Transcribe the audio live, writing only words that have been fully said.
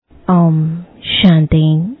ओम शांति।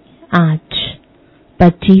 आज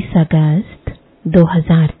 25 अगस्त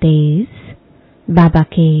 2023 बाबा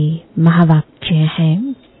के महावाक्य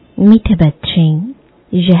हैं। मीठे बच्चे,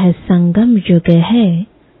 यह संगम युग है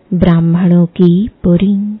ब्राह्मणों की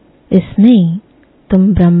पुरी। इसमें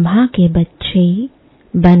तुम ब्रह्मा के बच्चे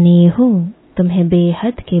बने हो। तुम्हें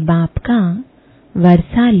बेहद के बाप का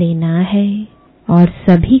वर्षा लेना है और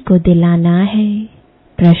सभी को दिलाना है।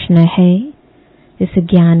 प्रश्न है, इस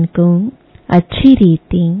ज्ञान को अच्छी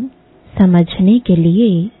रीति समझने के लिए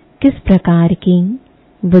किस प्रकार की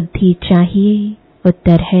बुद्धि चाहिए?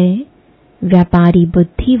 उत्तर है, व्यापारी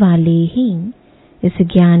बुद्धि वाले ही इस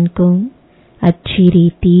ज्ञान को अच्छी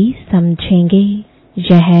रीति समझेंगे।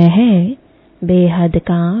 यह है बेहद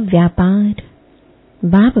का व्यापार।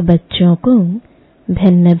 बाप बच्चों को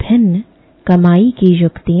भिन्न भिन्न कमाई की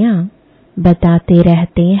युक्तियां बताते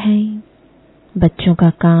रहते हैं। बच्चों का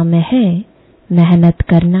काम है मेहनत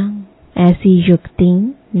करना। ऐसी युक्ति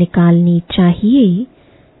निकालनी चाहिए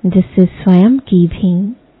जिससे स्वयं की भी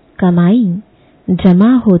कमाई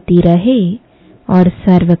जमा होती रहे और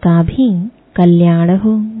सर्व का भी कल्याण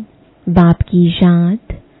हो। बाप की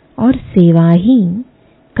याद और सेवा ही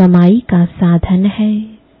कमाई का साधन है।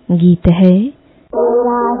 गीत है,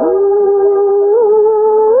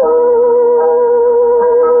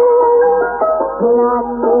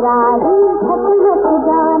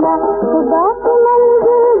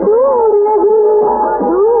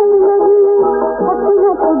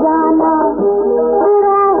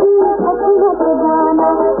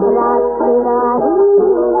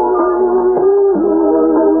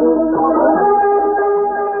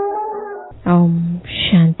 ओम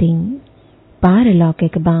शांति।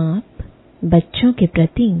 पारलौकिक बाप बच्चों के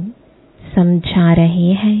प्रति समझा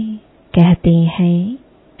रहे हैं। कहते हैं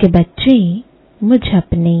कि बच्चे, मुझ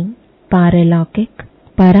अपने पारलौकिक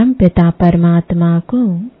परम पिता परमात्मा को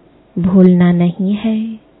भूलना नहीं है।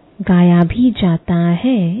 गाया भी जाता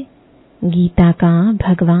है गीता का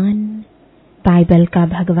भगवान, बाइबल का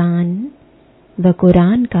भगवान व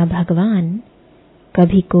कुरान का भगवान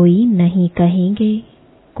कभी कोई नहीं कहेंगे।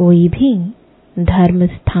 कोई भी धर्म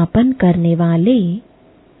स्थापन करने वाले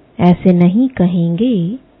ऐसे नहीं कहेंगे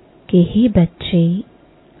कि हे बच्चे,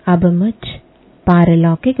 अब मुझ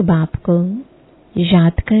पारलौकिक बाप को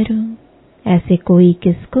याद करो। ऐसे कोई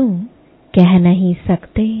किसको कह नहीं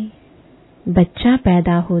सकते। बच्चा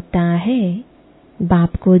पैदा होता है,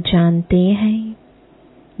 बाप को जानते हैं,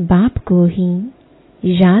 बाप को ही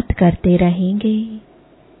याद करते रहेंगे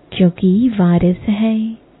क्योंकि वारिस है।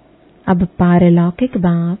 अब पारलौकिक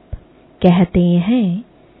बाप कहते हैं,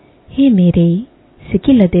 हे मेरे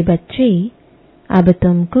सिकिलते बच्चे, अब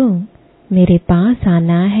तुमको मेरे पास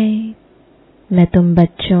आना है। मैं तुम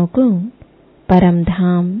बच्चों को परम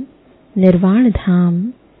धाम निर्वाण धाम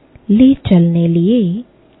ले चलने लिए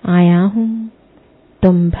आया हूँ।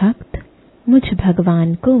 तुम भक्त मुझ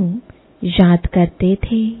भगवान को याद करते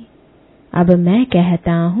थे। अब मैं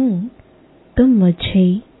कहता हूँ, तुम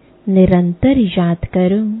मुझे निरंतर याद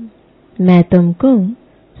करो। मैं तुमको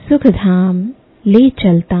सुख धाम ले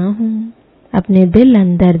चलता हूँ। अपने दिल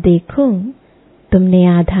अंदर देखो, तुमने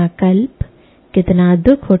आधा कल्प कितना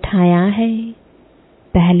दुख उठाया है।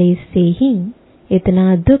 पहले से ही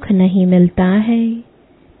इतना दुख नहीं मिलता है।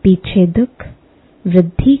 पीछे दुख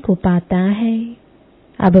वृद्धि को पाता है।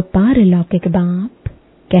 अब पारलौकिक बाप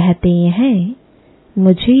कहते हैं,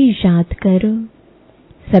 मुझे याद करो।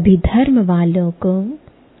 सभी धर्म वालों को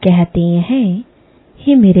कहते हैं,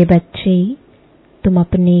 हे मेरे बच्चे, तुम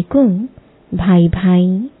अपने को भाई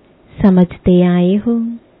भाई समझते आए हो।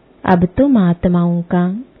 अब तुम आत्माओं का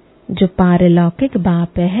जो पारलौकिक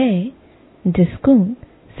बाप है, जिसको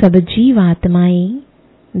सब जीव आत्माएं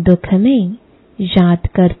दुख में याद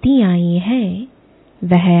करती आई हैं,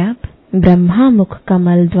 वह अब ब्रह्मा मुख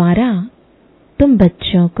कमल द्वारा तुम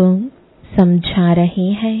बच्चों को समझा रहे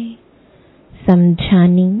हैं।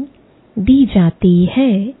 समझानी दी जाती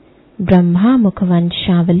है ब्रह्मा मुख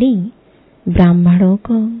वंशावली ब्राह्मणों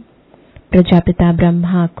को। प्रजापिता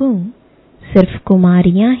ब्रह्मा को सिर्फ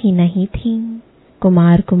कुमारियां ही नहीं थीं,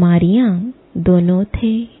 कुमार कुमारियां दोनों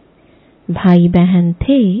थे। भाई बहन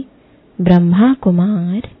थे ब्रह्मा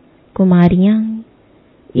कुमार कुमारियां।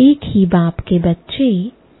 एक ही बाप के बच्चे,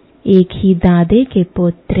 एक ही दादे के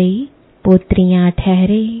पोत्रे पोत्रियां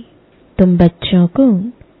ठहरे। तुम बच्चों को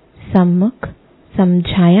सम्मुख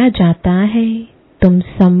समझाया जाता है। तुम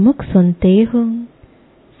सम्मुख सुनते हो,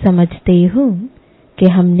 समझते हो कि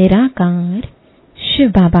हम निराकार शिव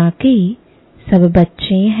बाबा के सब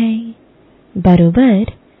बच्चे हैं।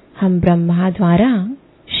 बरोबर हम ब्रह्मा द्वारा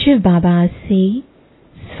शिव बाबा से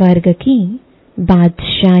स्वर्ग की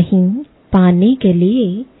बादशाही पाने के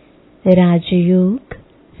लिए राजयोग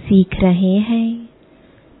सीख रहे हैं।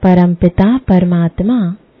 परमपिता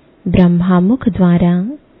परमात्मा ब्रह्मा मुख द्वारा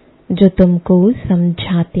जो तुमको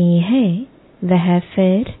समझाते हैं वह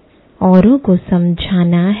फिर औरों को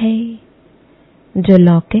समझाना है। जो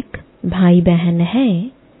लौकिक भाई बहन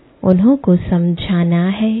है उन्हों को समझाना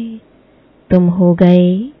है। तुम हो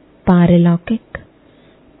गए पारलौकिक।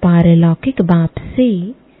 पारलौकिक बाप से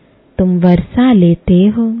तुम वर्षा लेते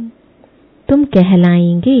हो। तुम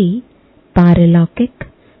कहलाएंगे पारलौकिक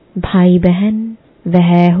भाई बहन।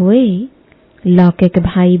 वह हुए लौकिक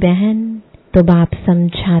भाई बहन। तो बाप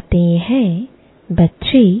समझाते हैं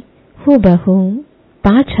बच्चे हूबहू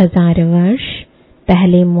 5000 वर्ष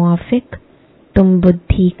पहले मुआफिक तुम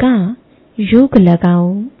बुद्धि का योग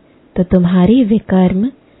लगाओ तो तुम्हारे विकर्म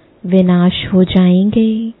विनाश हो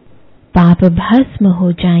जाएंगे, पाप भस्म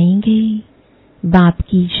हो जाएंगे। बाप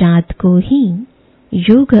की याद को ही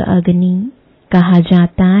योग अग्नि कहा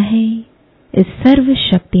जाता है। इस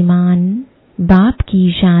सर्वशक्तिमान बाप की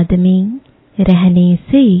याद में रहने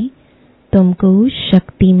से तुमको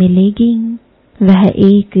शक्ति मिलेगी। वह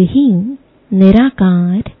एक ही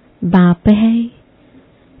निराकार बाप है।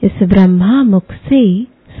 इस ब्रह्मा मुख से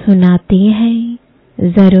सुनाते हैं,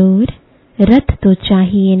 जरूर रथ तो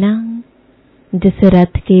चाहिए ना, जिस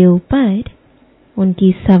रथ के ऊपर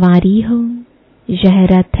उनकी सवारी हो। यह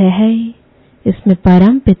रथ है, इसमें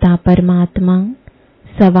परम पिता परमात्मा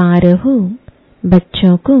सवार हो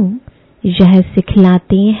बच्चों को यह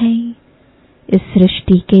सिखलाते हैं। इस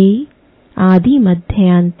सृष्टि के आदि मध्य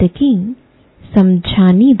अंत की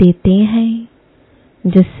समझानी देते हैं,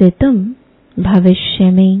 जिससे तुम भविष्य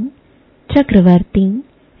में चक्रवर्ती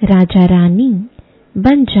राजा रानी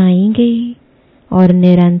बन जाएंगे और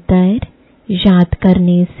निरंतर याद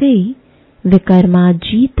करने से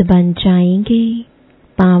विकर्माजीत बन जाएंगे,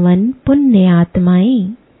 पावन पुण्य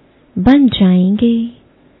आत्माएं बन जाएंगे।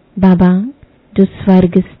 बाबा जो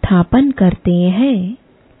स्वर्ग स्थापन करते हैं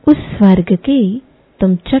उस स्वर्ग के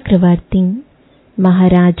तुम चक्रवर्ती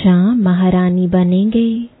महाराजा महारानी बनेंगे,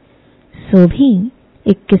 सो भी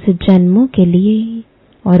 21 जन्मों के लिए।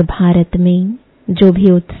 और भारत में जो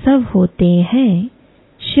भी उत्सव होते हैं,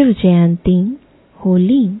 शिव जयंती,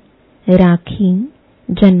 होली, राखी,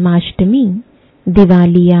 जन्माष्टमी,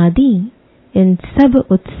 दिवाली आदि, इन सब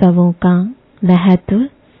उत्सवों का महत्व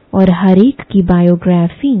और हर एक की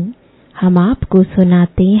बायोग्राफी हम आपको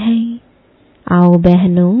सुनाते हैं। आओ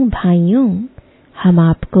बहनों भाइयों, हम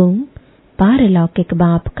आपको पारलौकिक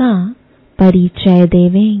बाप का परिचय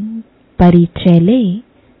देवें। परिचय ले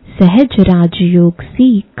सहज राजयोग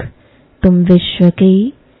सीख, तुम विश्व के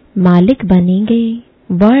मालिक बनेंगे।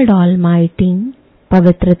 वर्ल्ड ऑलमाइटी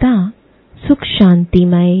पवित्रता सुख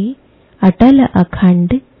शांतिमय अटल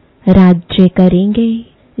अखंड राज्य करेंगे।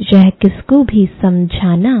 यह किसको भी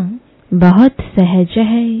समझाना बहुत सहज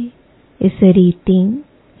है। इस रीति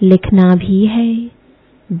लिखना भी है।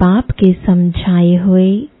 बाप के समझाए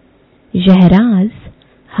हुए यह राज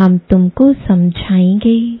हम तुमको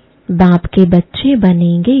समझाएंगे। बाप के बच्चे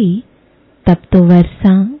बनेंगे तब तो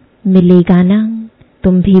वर्षा मिलेगा ना।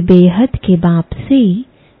 तुम भी बेहद के बाप से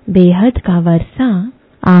बेहद का वर्षा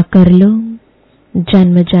आकर लो।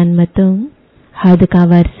 जन्म जन्म तुम हद का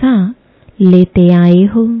वर्षा लेते आए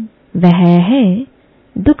हो। वह है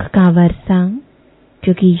दुख का वर्षा,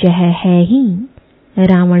 क्योंकि यह है ही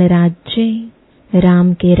रावण राज्य।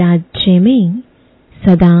 राम के राज्य में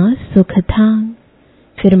सदा सुख था,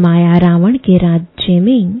 फिर माया रावण के राज्य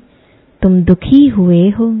में तुम दुखी हुए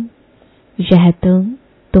हो। यह तो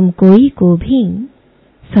तुम कोई को भी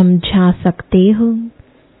समझा सकते हो,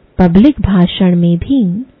 पब्लिक भाषण में भी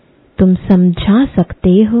तुम समझा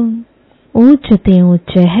सकते हो। ऊंचते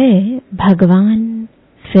ऊंच है भगवान,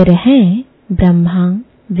 फिर है ब्रह्मा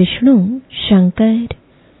विष्णु शंकर,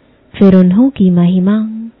 फिर उन्हों की महिमा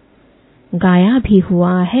गाया भी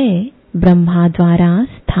हुआ है ब्रह्मा द्वारा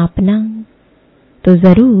स्थापना। तो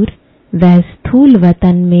जरूर वह स्थूल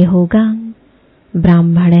वतन में होगा।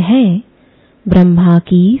 ब्राह्मण है ब्रह्मा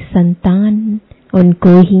की संतान,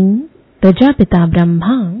 उनको ही प्रजापिता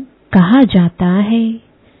ब्रह्मा कहा जाता है।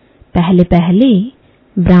 पहले पहले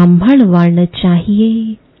ब्राह्मण वर्ण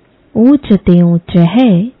चाहिए। ऊंचते ऊंच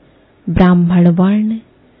है ब्राह्मण वर्ण।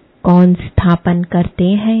 कौन स्थापन करते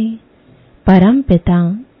हैं? परम पिता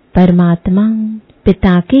परमात्मा।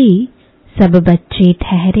 पिता के सब बच्चे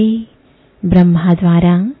ठहरे। ब्रह्मा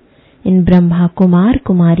द्वारा इन ब्रह्मा कुमार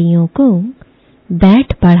कुमारियों को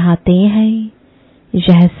बैठ पढ़ाते हैं।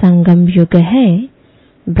 यह संगम युग है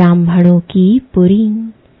ब्राह्मणों की पुरी।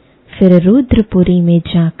 फिर रुद्रपुरी में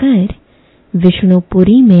जाकर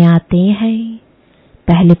विष्णुपुरी में आते हैं।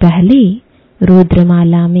 पहले पहले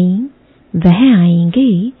रुद्रमाला में वह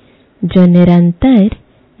आएंगे जो निरंतर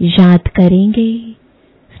याद करेंगे,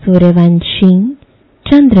 सूर्यवंशी,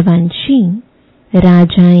 चंद्रवंशी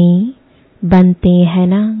राजाएं बनते हैं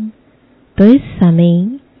ना। तो इस समय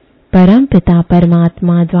परमपिता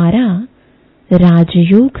परमात्मा द्वारा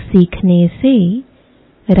राजयोग सीखने से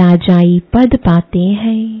राजाई पद पाते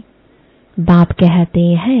हैं। बाप कहते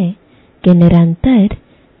हैं कि निरंतर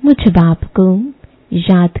मुझ बाप को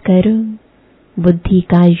याद करो, बुद्धि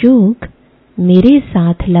का योग मेरे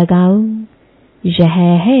साथ लगाओ। यह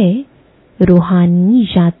है रूहानी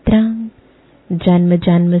यात्रा। जन्म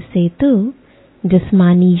जन्म से तो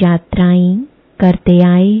जिस्मानी यात्राएं करते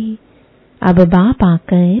आए, अब बाप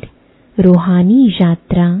आकर रूहानी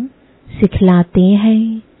यात्रा सिखलाते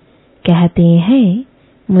हैं। कहते हैं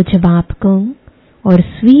मुझ बाप को और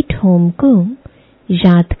स्वीट होम को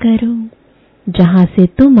याद करो, जहां से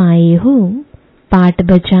तुम आए हो पाट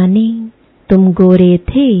बजाने। तुम गोरे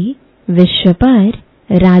थे, विश्व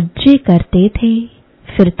पर राज्य करते थे,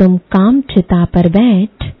 फिर तुम काम चिता पर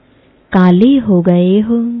बैठ काले हो गए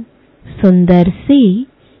हो, सुंदर से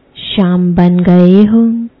श्याम बन गए हो।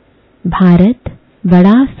 भारत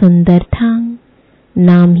बड़ा सुंदर था,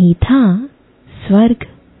 नाम ही था स्वर्ग,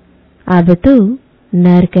 अब तो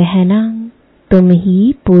नरक है ना। तुम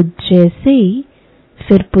ही पूज्य से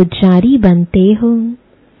फिर पुजारी बनते हो,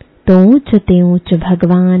 तो ऊंच ते ऊंच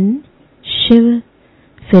भगवान शिव,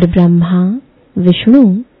 फिर ब्रह्मा विष्णु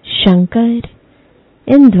शंकर,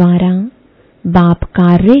 इन द्वारा बाप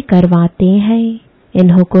कार्य करवाते हैं।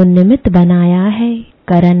 इन्हों को निमित्त बनाया है,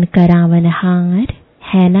 करन करावनहार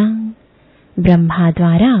है ना। ब्रह्मा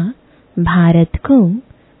द्वारा भारत को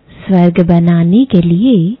स्वर्ग बनाने के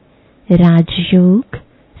लिए राजयोग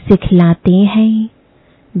सिखलाते हैं।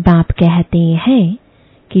 बाप कहते हैं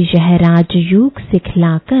कि यह राजयोग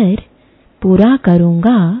सिखलाकर पूरा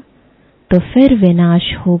करूंगा तो फिर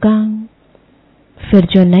विनाश होगा। फिर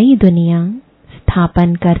जो नई दुनिया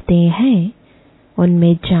स्थापन करते हैं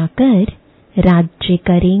उनमें जाकर राज्य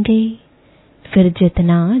करेंगे। फिर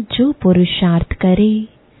जितना जो पुरुषार्थ करे,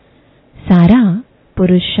 सारा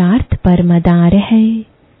पुरुषार्थ पर मदार है।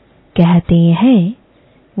 कहते हैं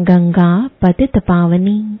गंगा पतित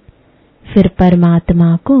पावनी, फिर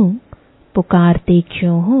परमात्मा को पुकारते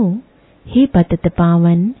क्यों हो, हे पतित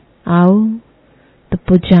पावन आओ। तो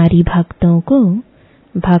पुजारी भक्तों को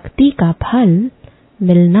भक्ति का फल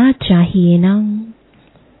मिलना चाहिए ना।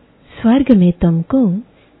 स्वर्ग में तुमको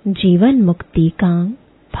जीवन मुक्ति का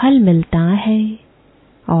फल मिलता है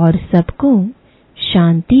और सबको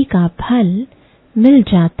शांति का फल मिल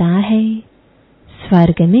जाता है।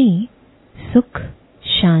 स्वर्ग में सुख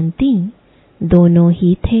शांति दोनों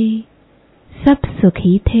ही थे, सब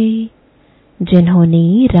सुखी थे।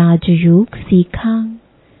 जिन्होंने राजयोग सीखा,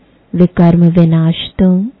 विकर्म विनाश तो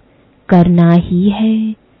करना ही है।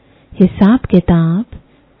 हिसाब किताब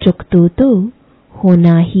चुकतू तो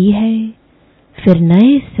होना ही है। फिर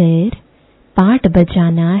नए सिर पाट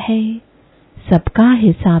बजाना है। सबका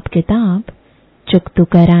हिसाब किताब चुकतू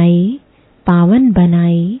कराए, पावन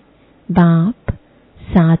बनाए, बाप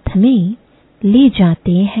साथ में ले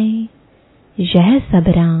जाते हैं। यह सब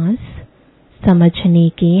राज समझने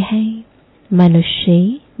के हैं।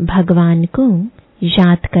 मनुष्य भगवान को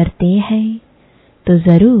याद करते हैं तो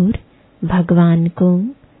जरूर भगवान को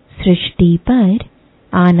सृष्टि पर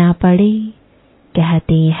आना पड़े।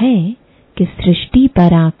 कहते हैं कि सृष्टि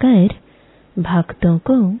पर आकर भक्तों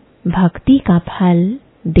को भक्ति का फल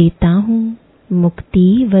देता हूँ।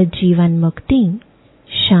 मुक्ति व जीवन मुक्ति,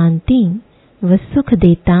 शांति व सुख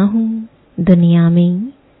देता हूँ। दुनिया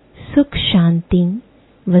में सुख शांति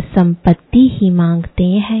व संपत्ति ही मांगते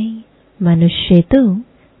हैं। मनुष्य तो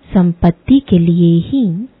संपत्ति के लिए ही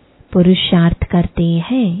पुरुषार्थ करते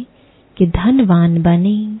हैं कि धनवान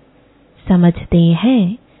बने। समझते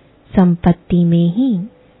हैं संपत्ति में ही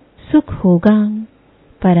सुख होगा,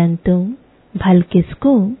 परंतु भल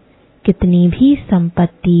किसको कितनी भी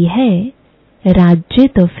संपत्ति है, राज्य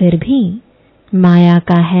तो फिर भी माया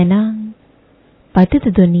का है ना। पतित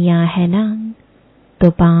दुनिया है ना, तो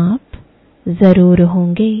पाप जरूर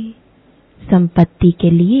होंगे। संपत्ति के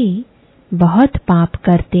लिए बहुत पाप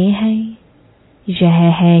करते हैं। यह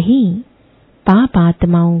है ही पाप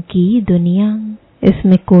आत्माओं की दुनिया।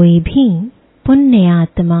 इसमें कोई भी पुण्य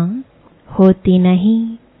आत्मा होती नहीं।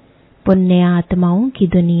 पुण्य आत्माओं की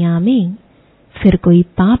दुनिया में फिर कोई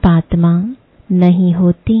पाप आत्मा नहीं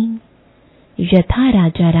होती। यथा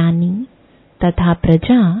राजा रानी तथा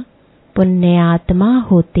प्रजा पुण्य आत्मा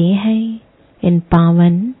होते हैं। इन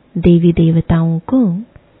पावन देवी देवताओं को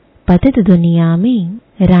पतित दुनिया में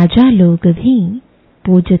राजा लोग भी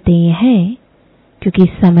पूजते हैं, क्योंकि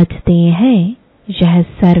समझते हैं यह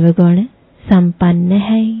सर्वगुण संपन्न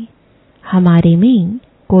है, हमारे में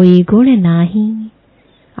कोई गुण नहीं।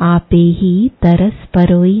 आपे ही तरस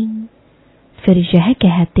परोई। फिर यह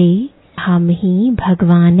कहते, हम ही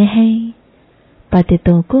भगवान हैं।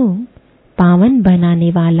 पतितों को पावन बनाने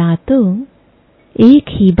वाला तो एक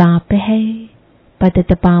ही बाप है।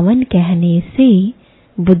 पतित पावन कहने से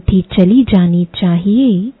बुद्धि चली जानी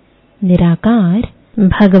चाहिए निराकार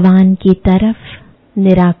भगवान की तरफ।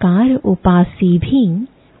 निराकार उपासी भी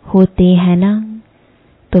होते हैं ना,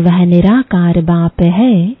 तो वह निराकार बाप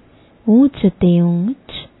है ऊंच ते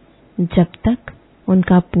ऊंच। जब तक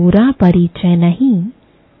उनका पूरा परिचय नहीं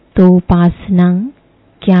तो उपासना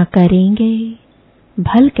क्या करेंगे।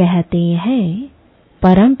 भल कहते हैं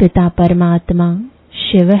परम पिता परमात्मा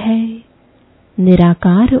शिव है,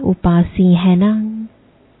 निराकार उपासी है ना।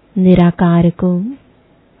 निराकार को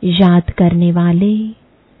याद करने वाले,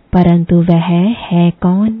 परंतु वह है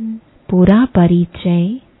कौन, पूरा परिचय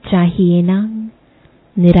चाहिए ना।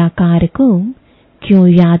 निराकार को क्यों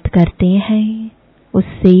याद करते हैं,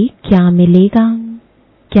 उससे क्या मिलेगा।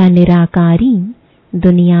 क्या निराकारी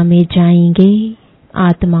दुनिया में जाएंगे।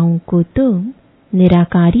 आत्माओं को तो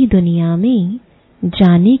निराकारी दुनिया में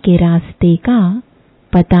जाने के रास्ते का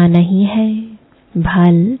पता नहीं है।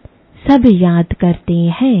 भल सब याद करते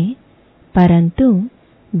हैं, परंतु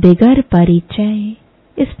बिगर परिचय।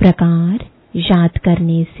 इस प्रकार याद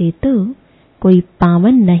करने से तो कोई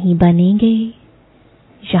पावन नहीं बनेंगे।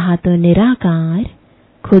 यहाँ तो निराकार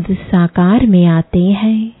खुद साकार में आते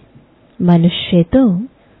हैं। मनुष्य तो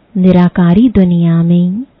निराकारी दुनिया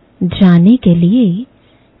में जाने के लिए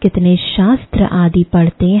कितने शास्त्र आदि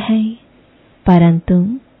पढ़ते हैं, परंतु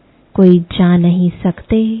कोई जा नहीं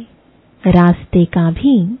सकते। रास्ते का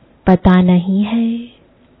भी पता नहीं है।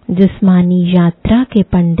 जिस्मानी यात्रा के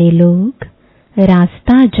पंडे लोग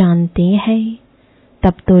रास्ता जानते हैं,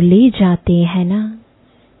 तब तो ले जाते हैं ना।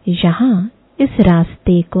 यहाँ इस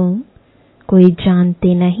रास्ते को कोई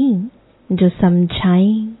जानते नहीं जो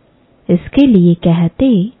समझाए। इसके लिए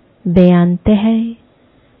कहते बेअंत है।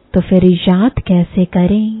 तो फिर याद कैसे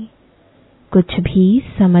करें, कुछ भी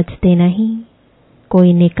समझते नहीं।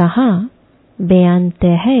 कोई ने कहा बेअंत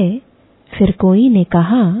है, फिर कोई ने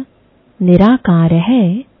कहा निराकार है,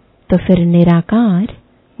 तो फिर निराकार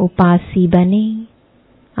उपासी बने।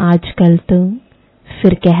 आजकल तो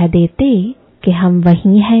फिर कह देते कि हम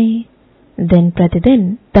वही हैं। दिन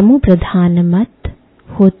प्रतिदिन तमो प्रधान मत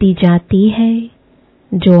होती जाती है।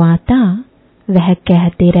 जो आता वह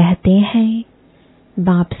कहते रहते हैं।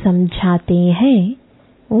 बाप समझाते हैं,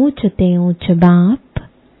 ऊंच ते ऊंच बाप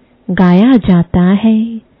गाया जाता है।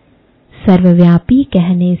 सर्वव्यापी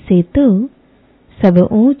कहने से तो सब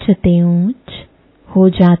ऊंच ते ऊंच हो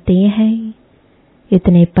जाते हैं।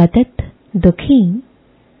 इतने पतित दुखी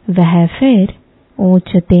वह फिर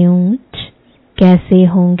ऊंच ते ऊंच कैसे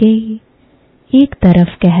होंगे। एक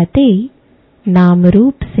तरफ कहते नाम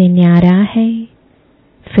रूप से न्यारा है,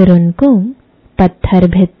 फिर उनको पत्थर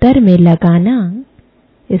भीतर में लगाना,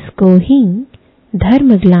 इसको ही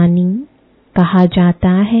धर्मग्लानि कहा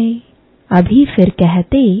जाता है। अभी फिर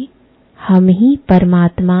कहते हम ही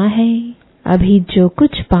परमात्मा है। अभी जो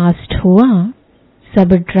कुछ पास्ट हुआ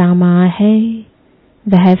सब ड्रामा है,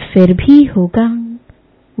 वह फिर भी होगा।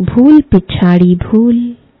 भूल पिछाड़ी भूल,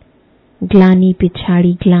 ग्लानि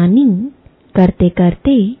पिछाड़ी ग्लानि करते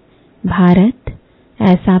करते भारत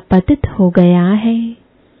ऐसा पतित हो गया है।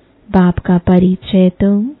 बाप का परिचय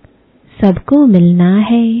तो सबको मिलना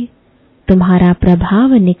है। तुम्हारा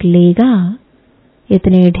प्रभाव निकलेगा।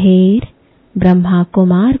 इतने ढेर ब्रह्मा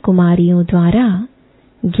कुमार कुमारियों द्वारा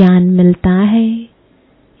ज्ञान मिलता है।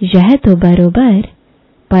 यह तो बरोबर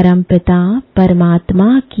परमपिता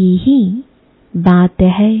परमात्मा की ही बात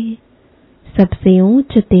है। सबसे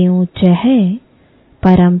ऊंच ते ऊंच है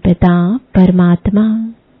परमपिता परमात्मा।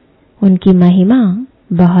 उनकी महिमा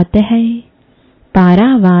बहुत है,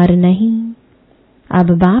 पारावार नहीं। अब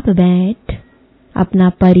बाप बैठ अपना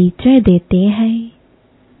परिचय देते हैं।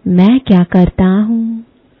 मैं क्या करता हूँ,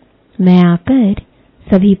 मैं आकर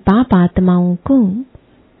सभी पाप आत्माओं को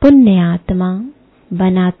पुण्य आत्मा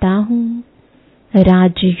बनाता हूँ,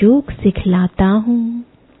 राजयोग सिखलाता हूँ।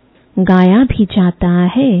 गाया भी जाता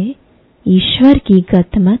है ईश्वर की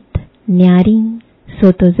गतमत न्यारी।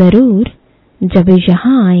 सो तो जरूर जब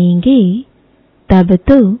यहाँ आएंगे तब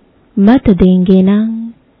तो मत देंगे ना।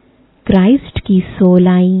 क्राइस्ट की सोल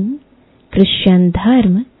आई क्रिश्चियन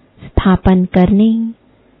धर्म स्थापन करने।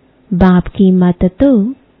 बाप की मत तो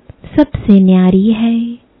सबसे न्यारी है।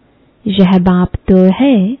 यह बाप तो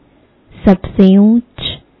है सबसे ऊंच।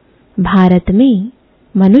 भारत में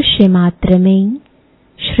मनुष्य मात्र में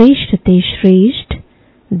श्रेष्ठ ते श्रेष्ठ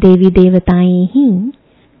देवी देवताएं ही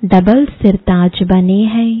डबल सिरताज बने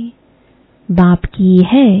हैं। बाप की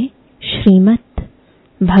है श्रीमत।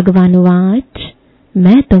 भगवानुवाच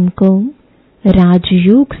मैं तुमको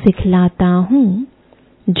राजयोग सिखलाता हूँ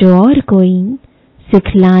जो और कोई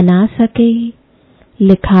सिखला ना सके।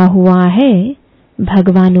 लिखा हुआ है,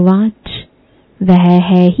 भगवान वाच, वह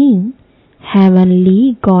है ही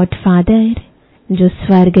हेवनली गॉडफादर जो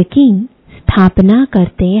स्वर्ग की स्थापना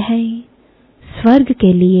करते हैं। स्वर्ग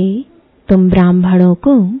के लिए तुम ब्राह्मणों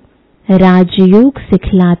को राजयोग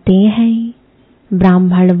सिखलाते हैं।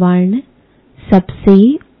 ब्राह्मण वर्ण सबसे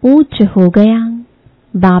ऊंच हो गया।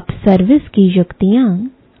 बाप सर्विस की युक्तियां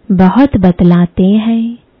बहुत बतलाते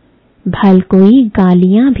हैं। भल कोई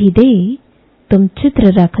गालियां भी दे, तुम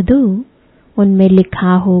चित्र रख दो, उनमें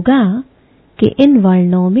लिखा होगा कि इन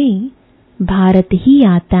वर्णों में भारत ही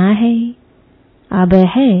आता है। अब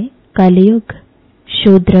है कलयुग,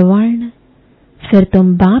 शूद्र वर्ण। फिर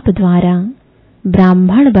तुम बाप द्वारा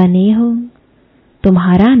ब्राह्मण बने हो।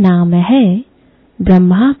 तुम्हारा नाम है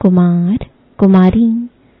ब्रह्मा कुमार कुमारी।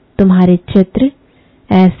 तुम्हारे चित्र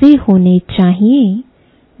ऐसे होने चाहिए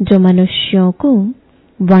जो मनुष्यों को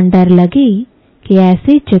वंडर लगे कि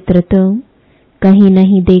ऐसे चित्र तो कहीं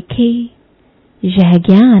नहीं देखे। यह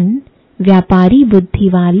ज्ञान व्यापारी बुद्धि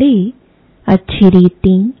वाले अच्छी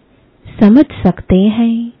रीति समझ सकते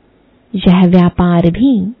हैं। यह व्यापार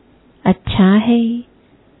भी अच्छा है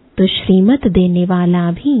तो श्रीमत देने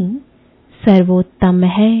वाला भी सर्वोत्तम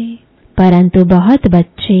है। परंतु बहुत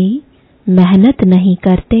बच्चे मेहनत नहीं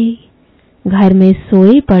करते, घर में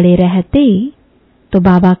सोए पड़े रहते तो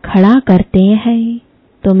बाबा खड़ा करते हैं,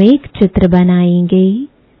 तुम एक चित्र बनाएंगे,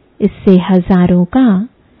 इससे हजारों का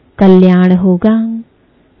कल्याण होगा।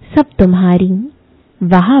 सब तुम्हारी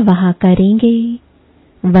वाह वाह करेंगे,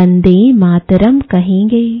 वंदे मातरम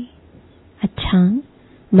कहेंगे। अच्छा,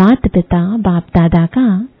 माता पिता बाप दादा का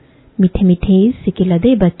मीठे मीठे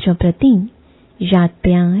सिकिलदे बच्चों प्रति याद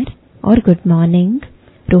प्यार और गुड मॉर्निंग।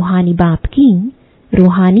 रूहानी बाप की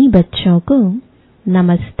रूहानी बच्चों को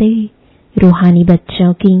नमस्ते। रूहानी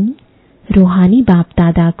बच्चों की रूहानी बाप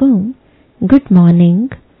दादा को गुड मॉर्निंग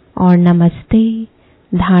और नमस्ते।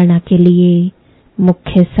 धारणा के लिए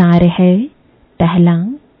मुख्य सार है, पहला,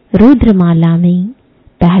 रुद्रमाला में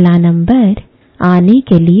पहला नंबर आने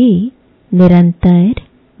के लिए निरंतर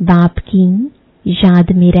बाप की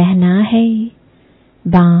याद में रहना है।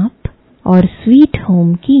 बाप और स्वीट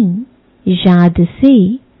होम की याद से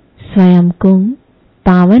स्वयं को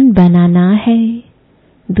पावन बनाना है।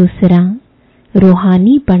 दूसरा,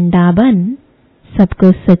 रूहानी पंडाबन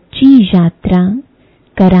सबको सच्ची यात्रा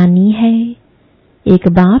करानी है। एक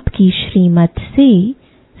बाप की श्रीमत से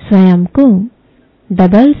स्वयं को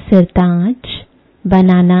डबल सिरताज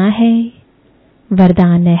बनाना है।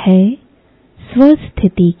 वरदान है,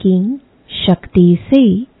 स्वस्थिति की शक्ति से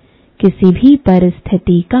किसी भी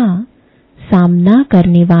परिस्थिति का सामना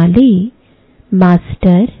करने वाले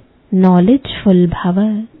मास्टर नॉलेजफुल भव।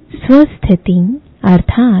 स्वस्थिति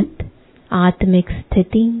अर्थात आत्मिक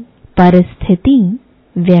स्थिति, परिस्थिति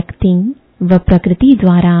व्यक्ति व प्रकृति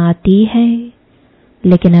द्वारा आती है।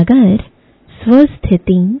 लेकिन अगर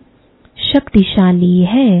स्वस्थिति शक्तिशाली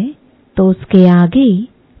है तो उसके आगे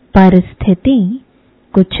परिस्थिति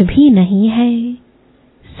कुछ भी नहीं है।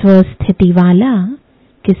 स्वस्थिति वाला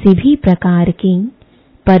किसी भी प्रकार की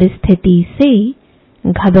परिस्थिति से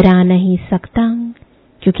घबरा नहीं सकता,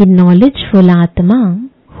 क्योंकि नॉलेजफुल आत्मा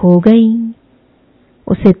हो गई।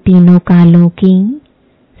 उसे तीनों कालों की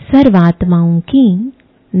सर्वात्माओं की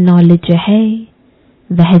नॉलेज है।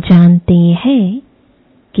 वह जानते हैं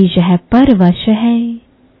कि यह परवश है,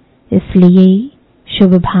 इसलिए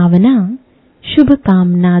शुभ भावना शुभ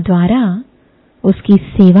कामना द्वारा उसकी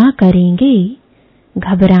सेवा करेंगे,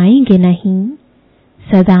 घबराएंगे नहीं,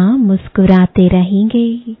 सदा मुस्कुराते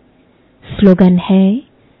रहेंगे। स्लोगन है,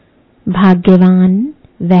 भाग्यवान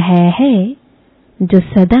वह है जो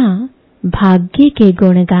सदा भाग्य के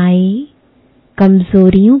गुण गाए,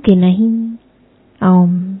 कमजोरियों के नहीं। ओम